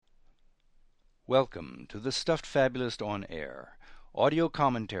Welcome to the Stuffed Fabulist on Air, audio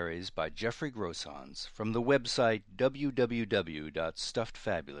commentaries by Jeffrey Grossans from the website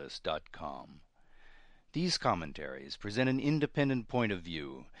www.stuffedfabulist.com. These commentaries present an independent point of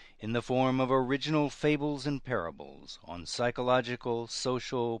view in the form of original fables and parables on psychological,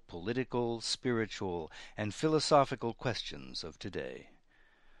 social, political, spiritual, and philosophical questions of today.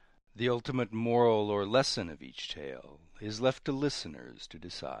 The ultimate moral or lesson of each tale is left to listeners to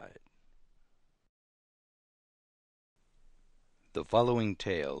decide. The following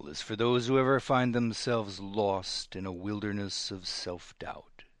tale is for those who ever find themselves lost in a wilderness of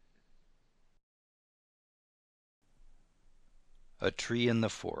self-doubt. A Tree in the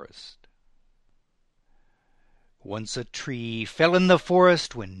Forest. Once a tree fell in the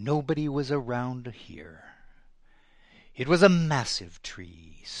forest when nobody was around to hear. It was a massive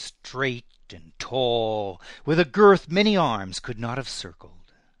tree, straight and tall, with a girth many arms could not have circled.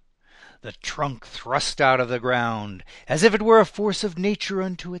 The trunk thrust out of the ground, as if it were a force of nature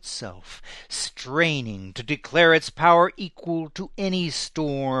unto itself, straining to declare its power equal to any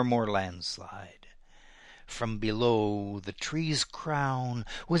storm or landslide. From below, the tree's crown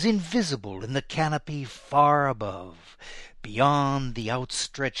was invisible in the canopy far above, beyond the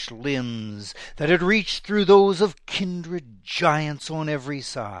outstretched limbs that had reached through those of kindred giants on every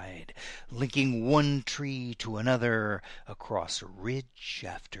side, linking one tree to another across ridge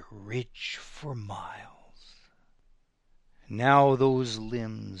after ridge for miles. Now those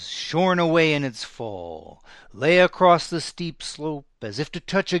limbs, shorn away in its fall, lay across the steep slope as if to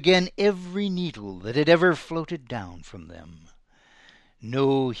touch again every needle that had ever floated down from them.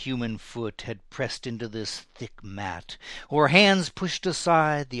 No human foot had pressed into this thick mat, or hands pushed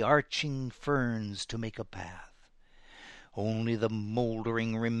aside the arching ferns to make a path. Only the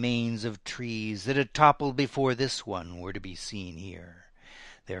mouldering remains of trees that had toppled before this one were to be seen here,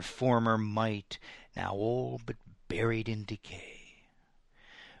 their former might now all but buried in decay.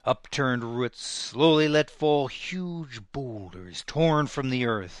 Upturned roots slowly let fall huge boulders torn from the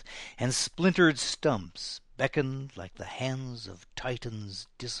earth, and splintered stumps beckoned like the hands of Titans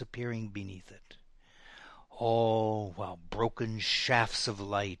disappearing beneath it. All while broken shafts of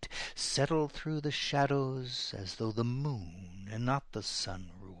light settled through the shadows as though the moon and not the sun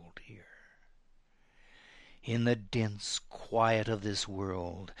ruled here. In the dense quiet of this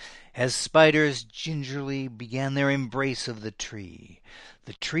world, as spiders gingerly began their embrace of the tree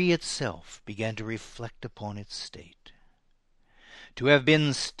itself began to reflect upon its state. To have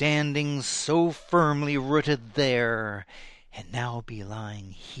been standing so firmly rooted there, and now be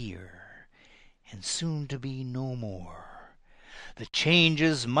lying here, and soon to be no more. The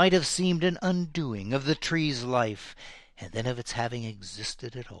changes might have seemed an undoing of the tree's life, and then of its having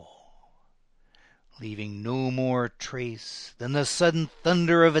existed at all, leaving no more trace than the sudden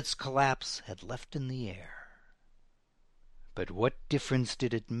thunder of its collapse had left in the air. But what difference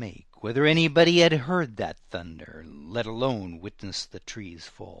did it make whether anybody had heard that thunder, let alone witnessed the tree's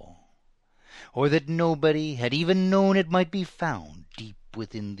fall, or that nobody had even known it might be found deep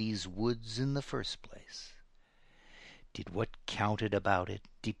within these woods in the first place? Did what counted about it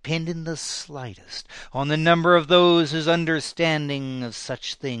depend in the slightest on the number of those whose understanding of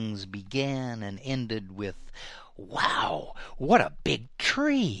such things began and ended with, "Wow, what a big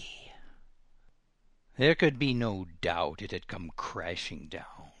tree!" There could be no doubt it had come crashing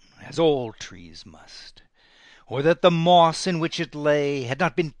down, as all trees must, or that the moss in which it lay had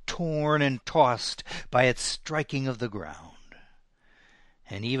not been torn and tossed by its striking of the ground.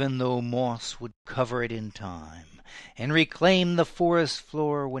 And even though moss would cover it in time, and reclaim the forest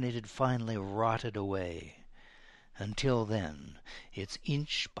floor when it had finally rotted away, until then its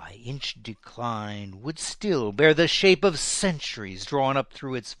inch-by-inch decline would still bear the shape of centuries drawn up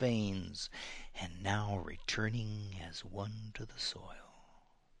through its veins, and now returning as one to the soil.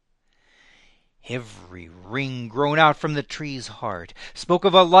 Every ring grown out from the tree's heart spoke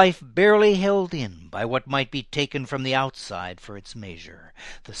of a life barely held in by what might be taken from the outside for its measure,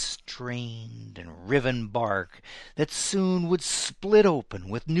 the strained and riven bark that soon would split open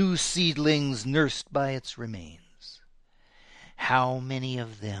with new seedlings nursed by its remains. How many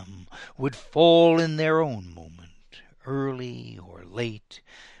of them would fall in their own moment, early or late,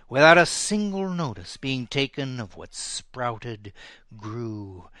 without a single notice being taken of what sprouted,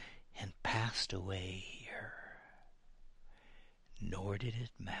 grew, and passed away here? Nor did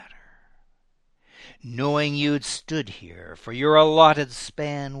it matter. Knowing you'd stood here for your allotted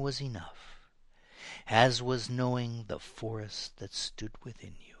span was enough, as was knowing the forest that stood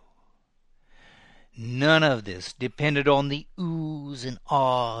within you. None of this depended on the oohs and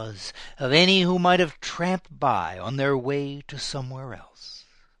ahs of any who might have tramped by on their way to somewhere else.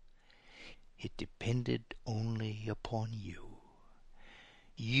 It depended only upon you.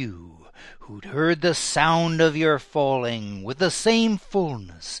 You, who'd heard the sound of your falling with the same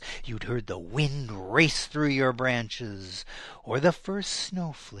fullness you'd heard the wind race through your branches, or the first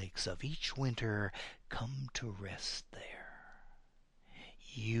snowflakes of each winter come to rest there.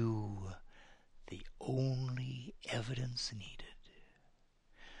 You, the only evidence needed.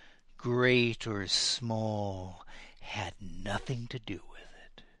 Great or small, had nothing to do with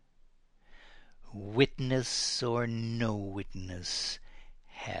it. Witness or no witness,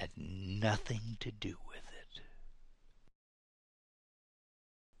 had nothing to do with it.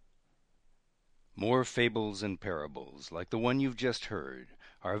 More fables and parables, like the one you've just heard,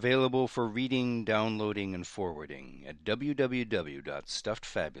 are available for reading, downloading, and forwarding at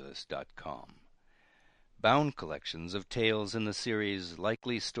www.stuffedfabulous.com. Bound collections of tales in the series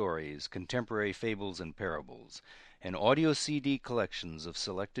Likely Stories, Contemporary Fables and Parables, and audio CD collections of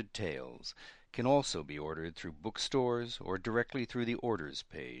selected tales can also be ordered through bookstores or directly through the orders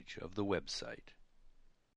page of the website.